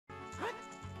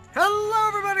Hello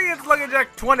everybody, it's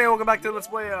LuckyJack20. Welcome back to the Let's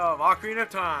Play of Ocarina of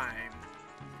Time.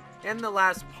 In the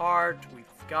last part, we've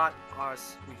got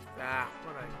us...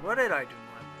 what did I do in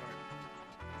the last part?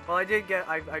 Well,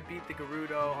 I beat the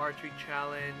Gerudo archery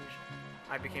challenge.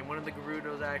 I became one of the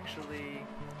Gerudos, actually.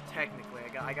 Technically,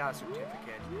 I got a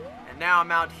certificate. And now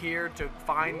I'm out here to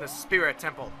find the Spirit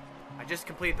Temple. I just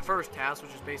completed the first task,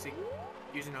 which is basically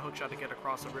using a hookshot to get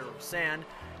across a river of sand.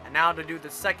 And now to do the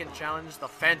second challenge, the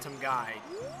Phantom Guide.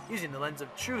 Using the Lens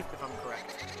of Truth, if I'm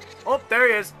correct. Oh, there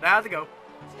he is. There to go.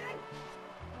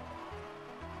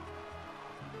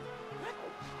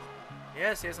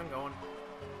 Yes, I'm going.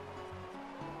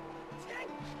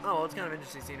 Oh, well, it's kind of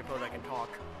interesting seeing a pro that can talk.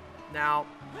 Now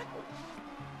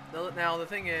the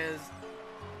thing is,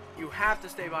 you have to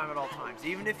stay by him at all times.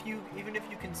 Even if you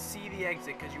can see the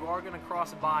exit, because you are going to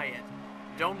cross by it.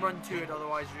 Don't run to it,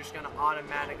 otherwise you're just going to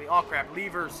automatically... Oh, crap.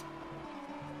 Levers.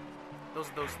 Those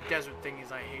desert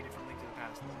thingies I hated from Link to the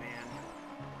Past. Man.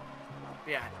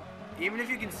 Yeah. Even if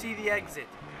you can see the exit,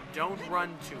 don't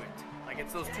run to it. Like,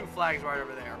 it's those two flags right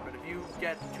over there. But if you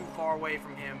get too far away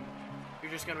from him, you're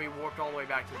just going to be warped all the way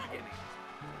back to the beginning.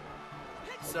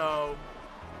 So,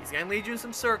 he's going to lead you in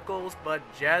some circles, but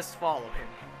just follow him.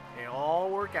 It'll all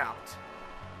work out.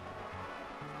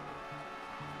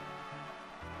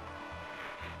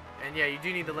 And yeah, you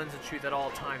do need the Lens of Truth at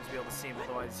all times to be able to see him,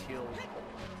 otherwise he'll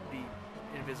be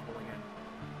invisible again.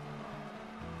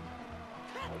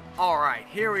 Alright,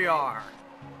 here we are.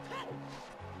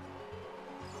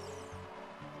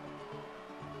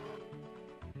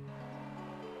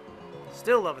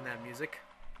 Still loving that music.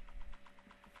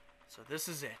 So this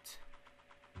is it.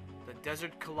 The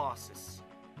Desert Colossus.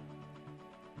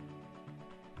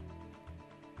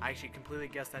 I actually completely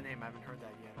guessed that name. I haven't heard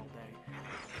that yet all day.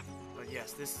 But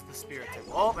yes, this is the Spirit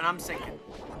Temple. Oh, and I'm sinking.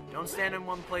 Don't stand in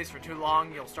one place for too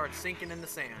long. You'll start sinking in the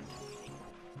sand.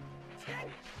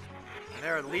 And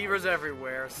there are levers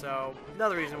everywhere, so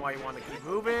another reason why you want to keep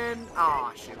moving.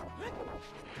 Ah, shoot.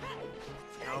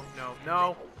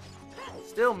 No.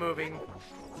 Still moving. Oh,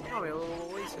 we have a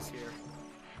little oasis here.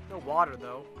 No water,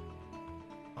 though.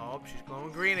 Oh, she's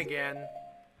glowing green again.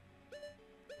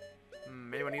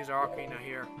 Maybe we use our Ocarina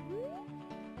here.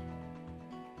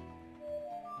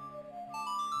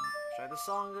 Try the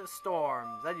Song of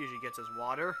Storms. That usually gets us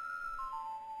water.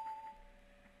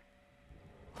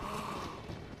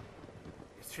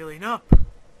 It's filling up.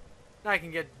 Now I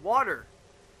can get water.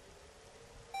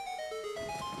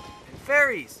 And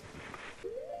fairies.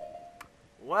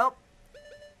 Well.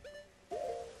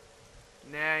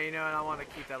 Nah, you know what? I want to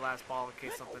keep that last ball in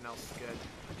case something else is good.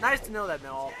 Nice to know that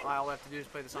now all I have to do is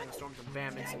play the Song of Storms and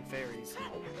bam, it's some fairies.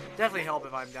 Definitely help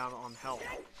if I'm down on health.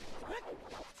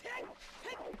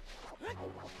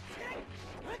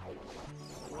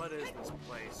 What is this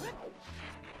place?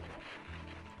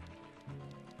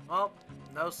 Well,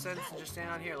 no sense in just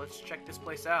standing out here. Let's check this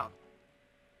place out.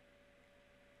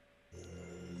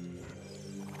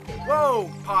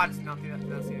 Whoa! Pods! Nothing.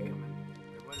 That's the coming.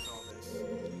 What is all this?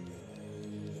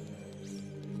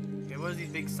 Okay, what does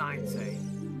these big signs say? If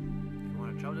you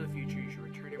want to travel to the future, you should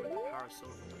return here with the power of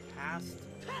silver from the past.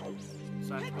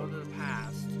 So I have to go to the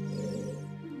past.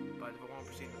 But if I want to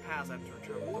proceed in the past, I have to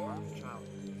return with the heart of the child.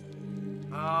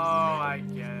 Oh, I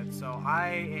get it. So I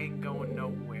ain't going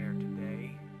nowhere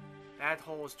today. That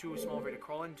hole is too small for me to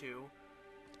crawl into.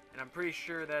 And I'm pretty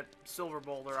sure that silver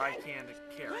boulder I can't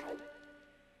carry.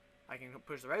 I can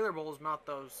push the regular boulders, not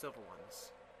those silver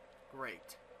ones.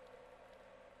 Great.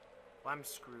 Well, I'm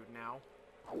screwed now.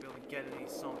 I'll be able to get any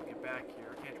song to get back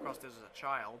here. I can't cross this as a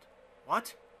child.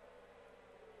 What?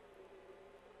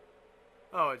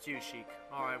 Oh, it's you, Sheik.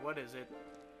 Alright, what is it?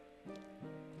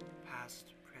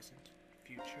 Past, present,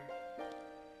 future.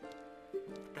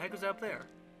 What the heck was up there?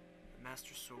 The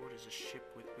Master Sword is a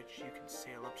ship with which you can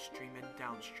sail upstream and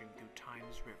downstream through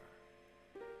Time's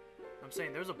river. I'm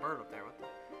saying there's a bird up there. What the?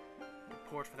 The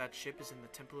port for that ship is in the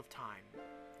Temple of Time.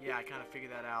 Yeah, I kind of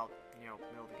figured that out, you know,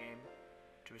 middle of the game.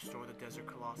 To restore the Desert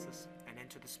Colossus and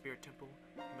enter the Spirit Temple,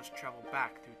 you must travel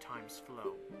back through time's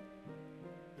flow.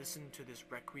 Listen to this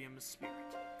Requiem of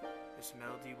Spirit. This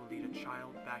melody will lead a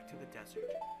child back to the desert.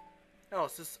 Oh,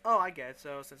 it's just, oh, I get it.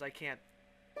 So, since I can't...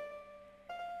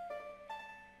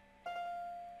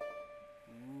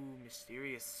 Ooh,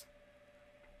 mysterious.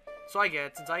 So I get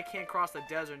it. Since I can't cross the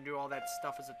desert and do all that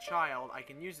stuff as a child, I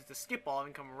can use it to skip all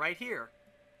and come right here.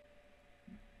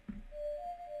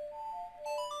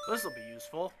 This will be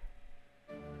useful.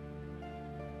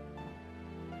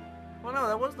 Well, no,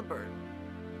 that was the bird.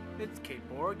 It's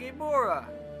Kabora Gabora.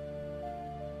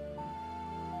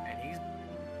 And he's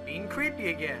being creepy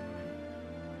again.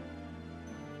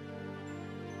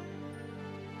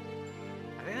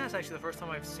 I think that that's actually the first time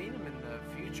I've seen him in the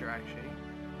future, actually.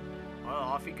 Well,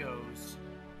 off he goes.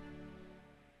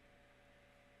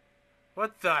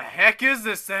 What the heck is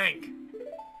this thing?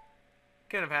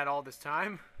 Couldn't have had all this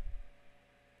time.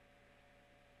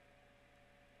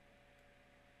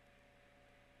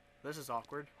 This is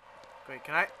awkward. Wait,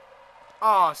 can I?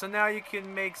 Oh, so now you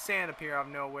can make sand appear out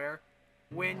of nowhere.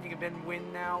 Wind, you can bend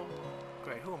wind now.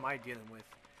 Great, who am I dealing with?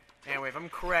 Anyway, if I'm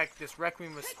correct, this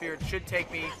Requiem of Spirit should take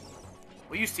me...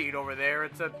 Well, you see it over there.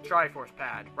 It's a Triforce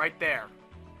pad. Right there.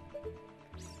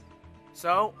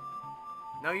 So,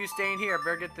 no use staying here.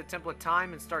 Better get the Temple of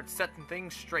Time and start setting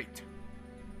things straight.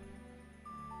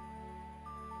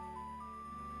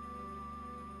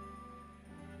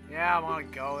 Yeah, I want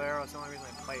to go there. That's the only reason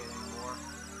I play it anymore.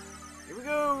 Here we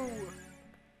go!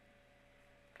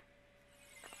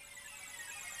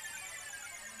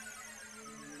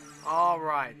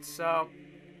 Alright, so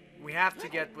we have to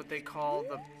get what they call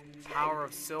the power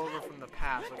of silver from the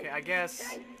past. Okay, I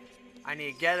guess I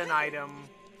need to get an item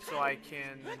so I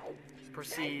can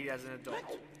proceed as an adult.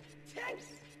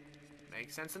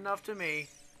 Makes sense enough to me.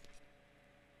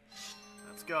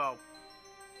 Let's go.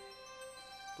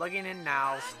 Plugging in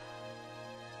now.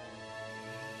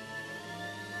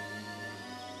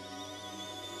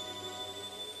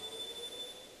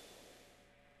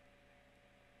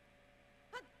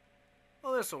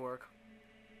 Well, this'll work.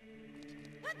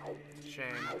 Shame.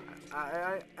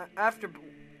 After...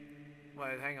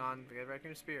 Wait, hang on. Get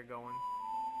Requiem Spear going.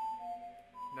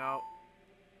 No.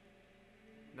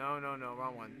 No,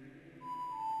 wrong one.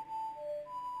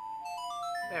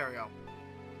 There we go.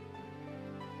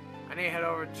 I need to head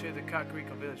over to the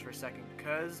Kakariko village for a second,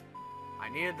 because I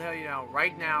need to tell you now,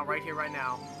 right here, right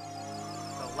now,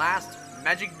 the last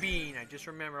magic bean, I just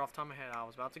remembered off the top of my head, I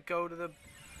was about to go to the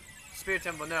Spirit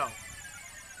Temple, no.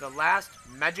 The last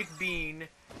magic bean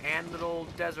and little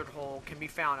desert hole can be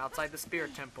found outside the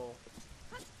Spirit Temple.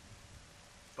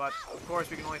 But, of course,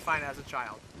 we can only find it as a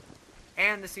child.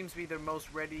 And this seems to be the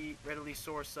most readily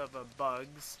source of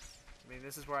bugs. I mean,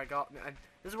 this is where I got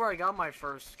my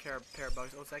first pair of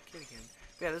bugs. Oh, it's that kid again.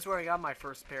 But yeah, this is where I got my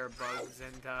first pair of bugs,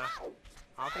 and I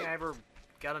don't think I ever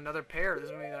got another pair. This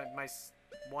is gonna be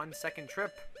my second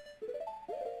trip.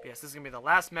 But yes, this is gonna be the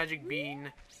last magic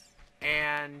bean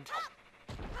and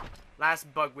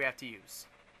last bug we have to use.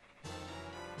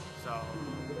 So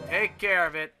take care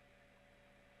of it.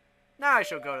 Now I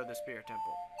shall go to the Spirit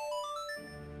Temple.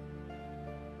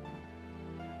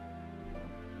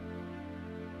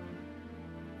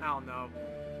 I don't know.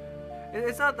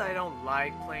 It's not that I don't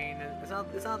like playing. It's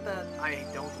not that I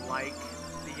don't like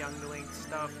the young Link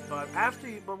stuff. But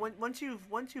once you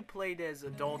played as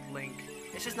adult Link,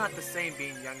 it's just not the same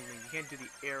being young Link. You can't do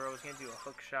the arrows. You can't do a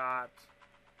hook shot.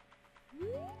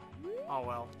 Oh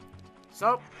well.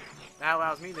 So that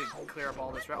allows me to clear up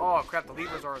all this. Oh crap! The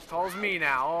levers are as tall as me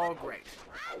now. Oh great.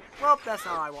 Well, that's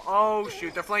not what I want. Oh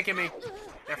shoot! They're flanking me.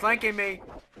 They're flanking me.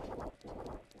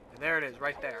 And there it is,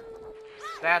 right there.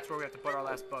 That's where we have to put our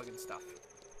last bug and stuff.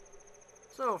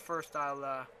 So first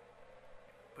I'll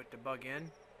put the bug in.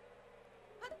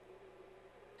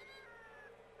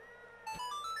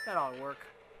 That ought to work.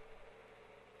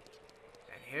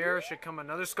 And here should come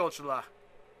another skulltula.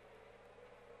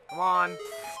 Come on.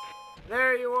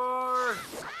 There you are.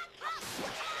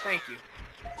 Thank you.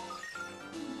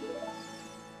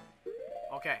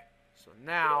 Okay. So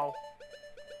now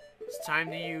it's time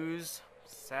to use,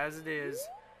 sad as it is,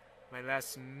 my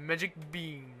last magic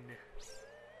bean.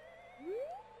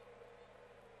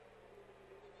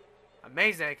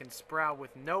 Amazing I can sprout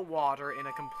with no water in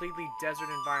a completely desert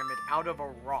environment out of a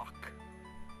rock.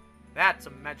 That's a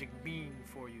magic bean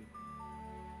for you.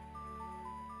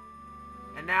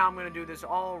 And now I'm gonna do this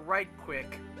all right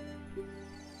quick.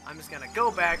 I'm just gonna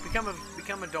go back,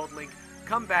 become adult Link,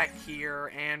 come back here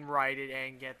and write it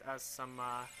and get us some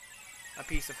a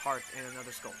piece of heart and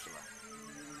another skulltula.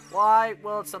 Why?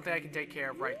 Well, it's something I can take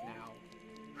care of right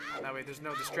now. That way there's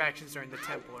no distractions during the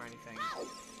temple or anything.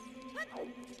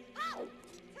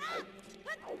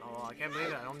 Oh, I can't believe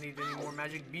it. I don't need any more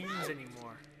magic beans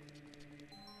anymore.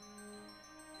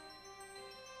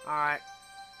 Alright.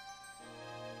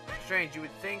 Strange, you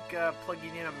would think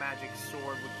plugging in a magic sword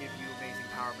would give you amazing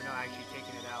power, but no, actually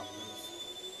taking it out is...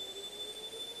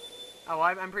 Oh,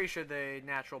 I'm pretty sure the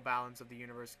natural balance of the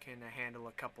universe can handle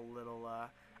a couple little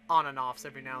on and offs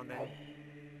every now and then.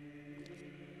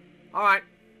 Alright,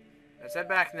 let's head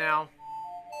back now.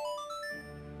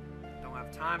 Don't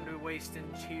have time to waste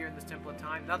in here in this Temple of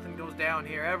Time. Nothing goes down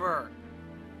here ever.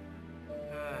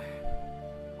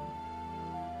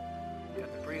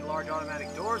 Got the pretty large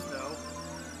automatic doors though.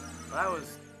 Well, that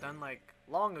was done like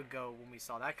long ago when we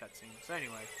saw that cutscene. So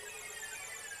anyway,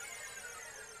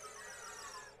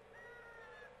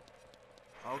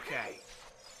 Okay.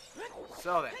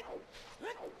 So then.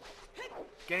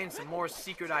 Getting some more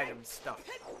secret items stuff.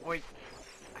 Wait.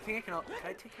 I think I can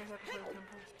I take care of that before the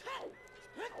temple?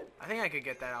 I think I could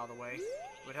get that out of the way.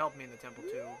 It would help me in the temple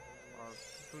too. Or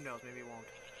who knows, maybe it won't.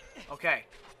 Okay.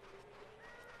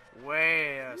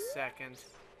 Wait a second.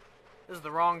 This is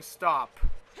the wrong stop.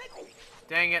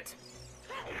 Dang it.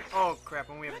 Oh crap,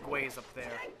 and we have Gways up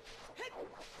there.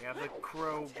 We have the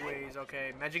crow Gways.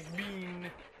 Okay, magic bean.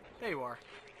 There you are.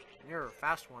 You're a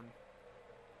fast one.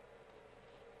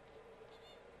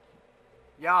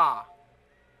 Yeah.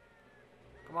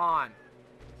 Come on.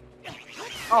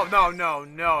 Oh, no, no,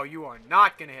 no. You are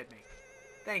not going to hit me.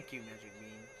 Thank you, Magic Bean.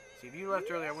 See, if you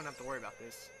left earlier, I wouldn't have to worry about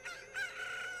this.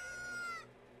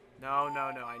 No,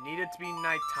 no, no. I need it to be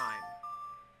nighttime.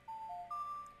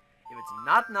 If it's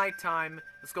not nighttime,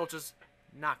 the Skulltulas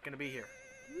not going to be here.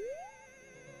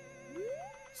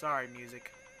 Sorry,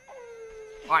 music.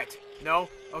 Alright. No.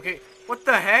 Okay. What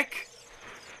the heck?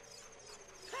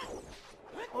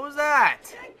 What was that?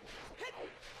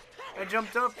 I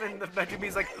jumped up and the Magic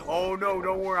Bean's like, oh no,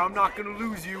 don't worry, I'm not gonna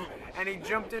lose you. And he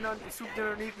jumped in, swooped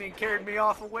underneath me and carried me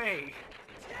off away.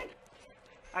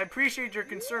 I appreciate your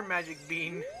concern, Magic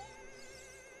Bean.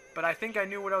 But I think I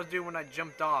knew what I was doing when I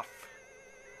jumped off.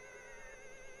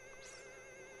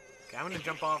 Okay, I'm gonna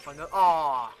jump off on the...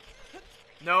 Aw!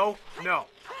 No, no.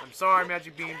 I'm sorry,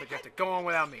 Magic Bean, but you have to go on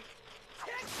without me.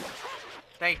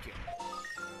 Thank you.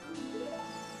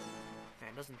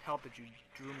 It doesn't help that you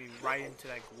drew me right into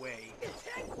that way.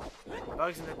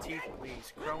 Bugs in the teeth,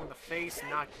 please. Crow in the face,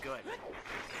 not good.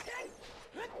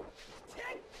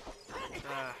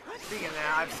 Speaking of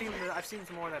that, I've seen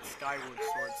some more of that Skyward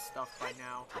Sword stuff by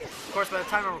now. Of course, by the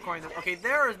time I'm recording this, okay,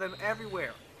 there is them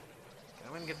everywhere.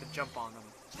 I'm gonna get the jump on them.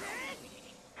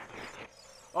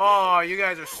 Oh, you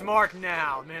guys are smart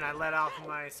now. Man, I let off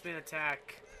my spin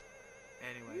attack.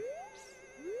 Anyway,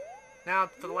 now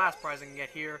for the last prize I can get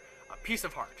here. A piece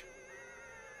of heart.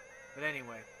 But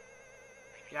anyway,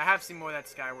 yeah, I have seen more of that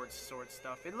Skyward Sword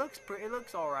stuff. It looks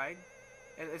alright.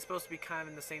 It's supposed to be kind of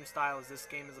in the same style as this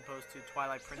game, as opposed to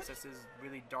Twilight Princess's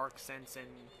really dark sense and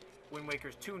Wind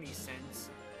Waker's toony sense.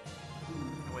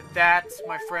 And with that,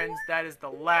 my friends, that is the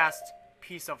last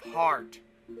piece of heart.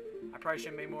 I probably should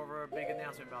have made more of a big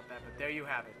announcement about that, but there you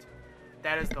have it.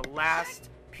 That is the last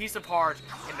piece of heart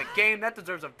in the game. That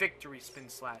deserves a victory spin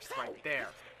slash right there.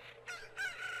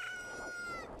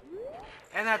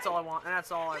 And that's all I want, and that's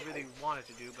all I really wanted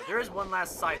to do. But there is one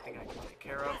last side thing I can take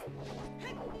care of.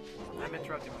 I'm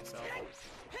interrupting myself.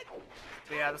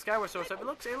 But yeah, the Skyward Sword stuff, it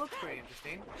looks pretty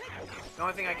interesting. The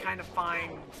only thing I kind of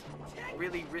find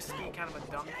really risky, kind of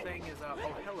a dumb thing is, oh,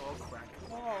 hello, crack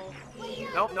wall.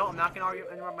 Nope, no, I'm not gonna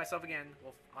interrupt myself again.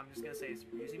 Well, I'm just gonna say it's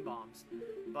using bombs.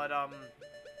 But,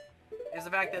 is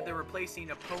the fact that they're replacing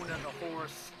Epona the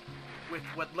horse with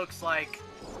what looks like...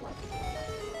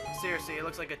 Seriously, it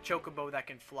looks like a chocobo that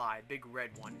can fly. Big red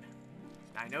one.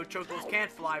 I know chocobos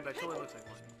can't fly, but it totally looks like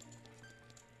one.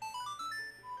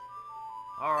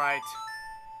 Alright.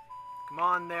 Come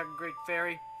on there, Great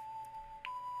Fairy.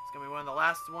 It's gonna be one of the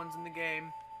last ones in the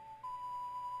game.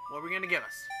 What are we gonna give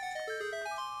us?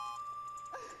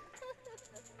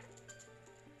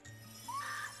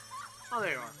 Oh,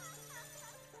 there you are.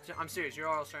 I'm serious, you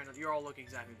all look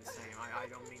exactly the same. I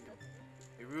don't mean to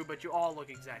be rude, but you all look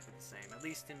exactly the same. At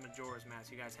least in Majora's Mask,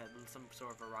 you guys had some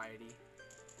sort of variety.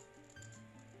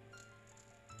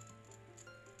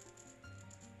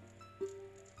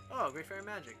 Oh, Great Fairy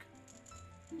Magic.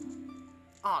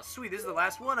 Oh, sweet. This is the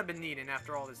last one I've been needing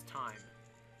after all this time.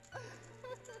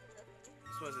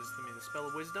 This was this to me, the Spell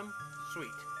of Wisdom. Sweet.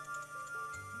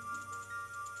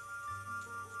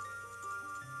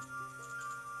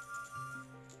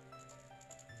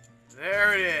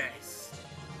 There it is.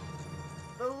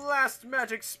 The last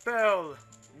magic spell.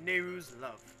 Nehru's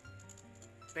Love.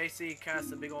 Basically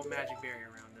casts a big old magic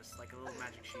barrier around us, like a little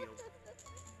magic shield.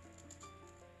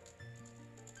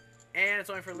 And it's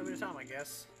only for a limited time, I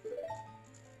guess.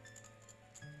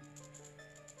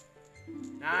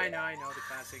 I know the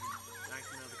classic. I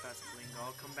know the classic lingo.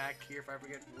 I'll come back here if I ever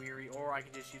get weary, or I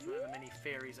can just use one of the many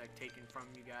fairies I've taken from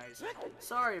you guys.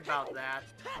 Sorry about that.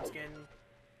 Once again,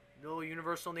 little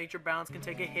universal nature balance can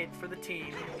take a hit for the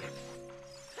team.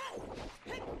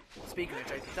 Speaking of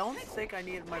which, I don't think I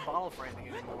need my bottle for anything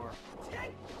anymore.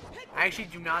 I actually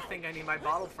do not think I need my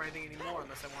bottle for anything anymore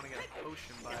unless I want to get a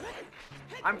potion, but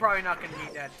I'm probably not going to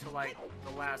need that till like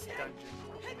the last dungeon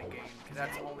in the game, because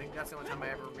that's the only time I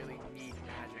ever really need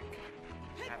magic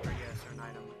after I get a certain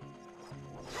item.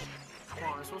 Come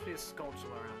on, there's supposed to be a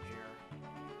skulltula around here.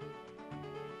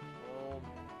 Oh.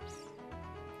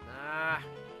 Nah.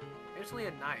 It's only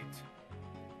at night.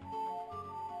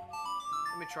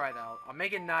 me try that. I'll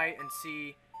make it night and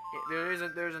see. There's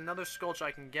another skulltula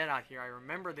I can get out here. I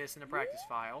remember this in the practice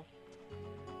file.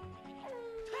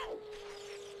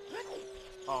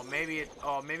 Oh, maybe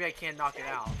I can't knock it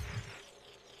out.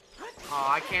 Oh,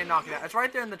 I can't knock it out. It's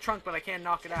right there in the trunk, but I can't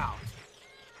knock it out.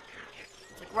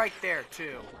 It's like right there,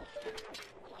 too.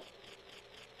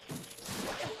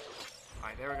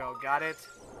 Alright, there we go. Got it.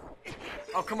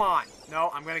 Oh, come on. No,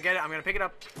 I'm gonna get it. I'm gonna pick it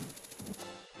up.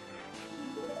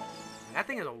 And that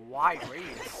thing is a wide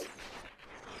radius.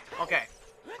 Okay.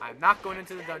 I'm not going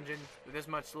into the dungeon with this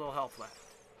much little health left.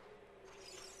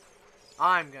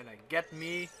 I'm gonna get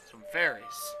me some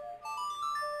fairies.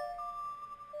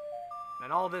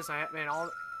 And all this,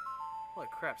 holy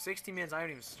crap, 60 minutes, I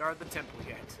haven't even started the temple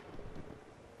yet.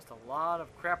 Just a lot of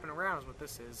crapping around is what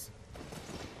this is.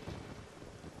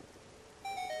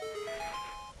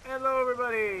 Hello,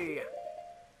 everybody!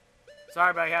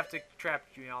 Sorry, but I have to trap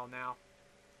you all now.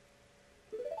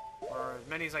 Or as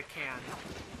many as I can.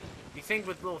 You think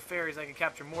with little fairies I can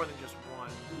capture more than just one.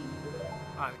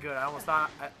 Ah, good. I almost thought,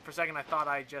 for a second I thought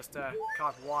I just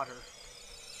caught water.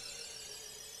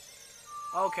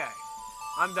 Okay.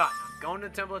 I'm done. I'm going to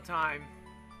the Temple of Time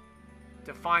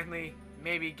to finally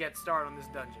maybe get started on this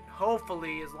dungeon.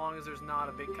 Hopefully, as long as there's not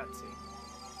a big cutscene.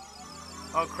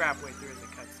 Oh crap, wait, there is a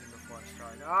cutscene before I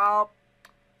start. Oh!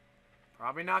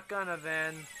 Probably not gonna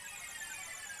then.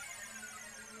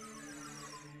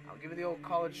 I'll give it the old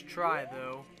college try,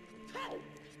 though.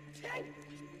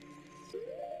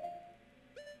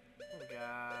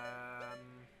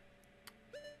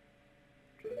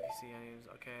 See items.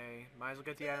 Okay, might as well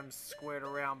get the items squared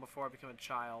around before I become a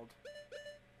child.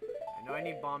 I know I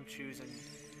need bomb chews and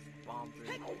bomb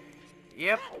 3.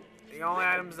 Yep, the only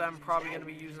items that I'm probably going to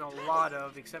be using a lot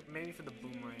of, except maybe for the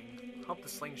boomerang. Hope the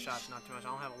slingshot's not too much. I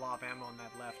don't have a lot of ammo on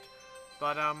that left.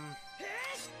 But,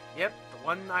 yep, the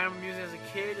one item I'm using as a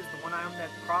kid is the one item that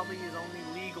probably is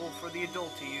only legal for the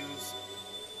adult to use.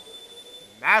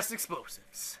 Mass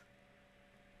explosives.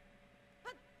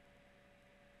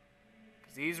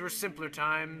 These were simpler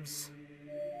times.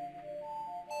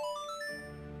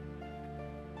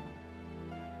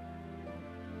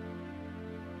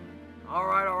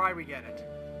 Alright, we get it.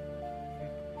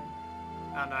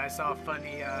 I don't know, I saw a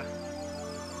funny, I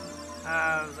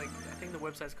was like, I think the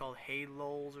website's called Hey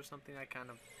Lols or something. I kind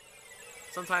of,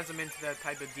 sometimes I'm into that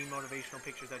type of demotivational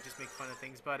pictures that just make fun of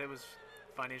things, but it was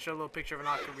funny. It showed a little picture of an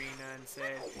ocarina and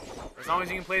said, as long as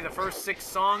you can play the first 6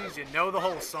 songs, you know the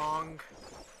whole song.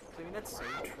 I mean, that's so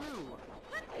true.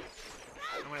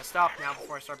 I'm going to stop now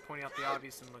before I start pointing out the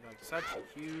obvious and look like such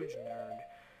a huge nerd.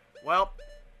 Well,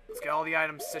 let's get all the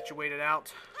items situated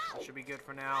out. That should be good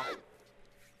for now.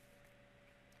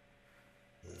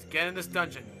 Let's get in this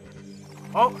dungeon.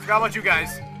 Oh, forgot about you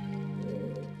guys.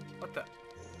 What the?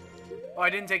 Oh, I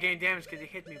didn't take any damage because it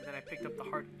hit me, but then I picked up the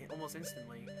heart almost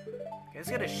instantly. Okay, let's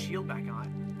get a shield back on.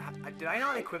 Did I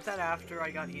not equip that after I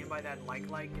got eaten by that like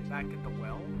back at the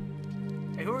well?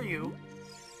 Hey, who are you?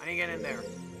 I need to get in there.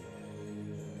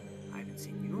 I haven't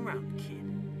seen you around, kid.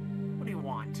 What do you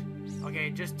want? Okay,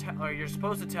 just tell her. You're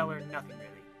supposed to tell her nothing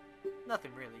really.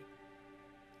 Nothing really.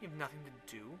 You have nothing to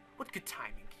do. What good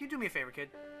timing. Can you do me a favor, kid?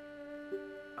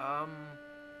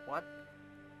 What?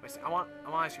 Wait, I want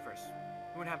to ask you first.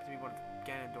 You wouldn't happen to be one of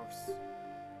Ganondorf's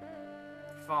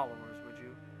followers, would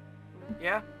you?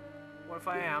 Yeah? What if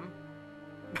I am?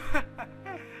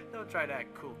 Don't try to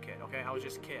act cool, kid. Okay, I was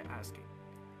just asking.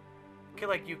 A kid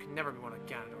like you can never be one of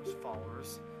Ganondorf's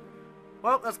followers.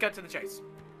 Well, let's get to the chase.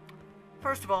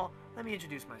 First of all, let me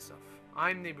introduce myself.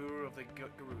 I'm the Guru of the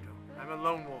Gerudo. I'm a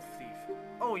lone wolf thief.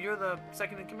 Oh, you're the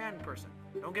second-in-command person.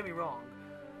 Don't get me wrong.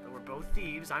 Though we're both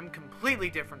thieves, I'm completely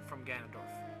different from Ganondorf.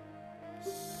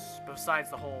 Besides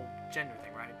the whole gender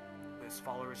thing, right? With his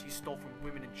followers, he stole from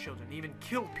women and children, he even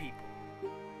killed people.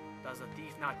 Does a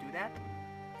thief not do that?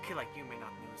 A kid like you may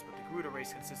not know this, but the Gerudo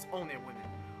race consists only of women.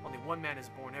 Only one man is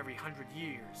born every 100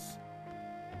 years.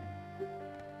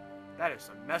 That is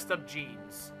some messed up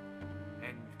genes.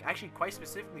 And actually quite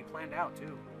specifically planned out,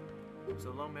 too.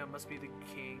 So the lone man must be the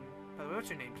king. By the way, what's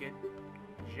your name, kid?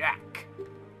 Jack.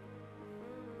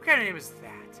 What kind of name is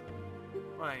that?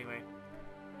 Well, anyway.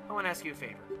 I want to ask you a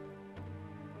favor.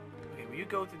 Okay, will you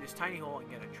go through this tiny hole and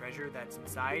get a treasure that's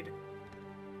inside?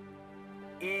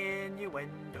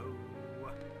 Innuendo.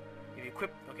 You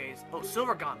equip... Okay, oh,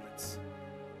 silver gauntlets.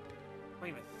 Don't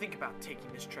even think about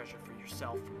taking this treasure for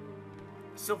yourself.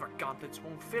 The silver gauntlets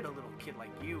won't fit a little kid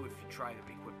like you if you try to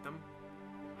equip them.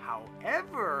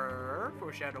 However,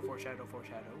 foreshadow, foreshadow,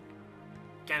 foreshadow,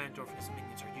 Ganondorf and his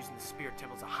minions are using the spirit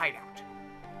temple as a hideout.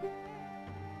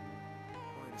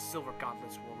 Only the silver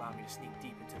gauntlets will allow me to sneak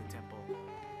deep into the temple.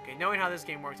 Okay, knowing how this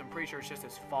game works, I'm pretty sure it's just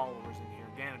his followers in here.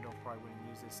 Ganondorf probably wouldn't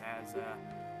use this as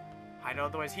hideout,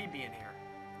 otherwise he'd be in here.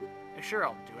 Yeah, sure,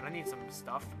 I'll do it. I need some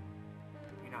stuff.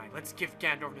 Unite. Let's give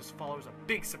Ganondorf and his followers a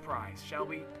big surprise, shall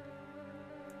we?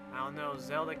 I don't know,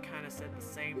 Zelda kind of said the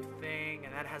same thing,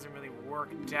 and that hasn't really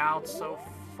worked out so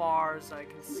far as I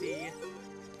can see.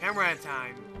 Camera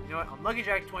time. You know what? I'm Lucky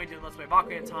Jack 22 and Let's Play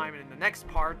Ocarina of Time, and in the next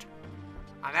part,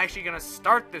 I'm actually going to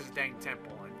start this dang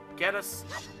temple and get us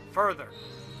further.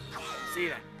 See you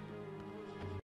then.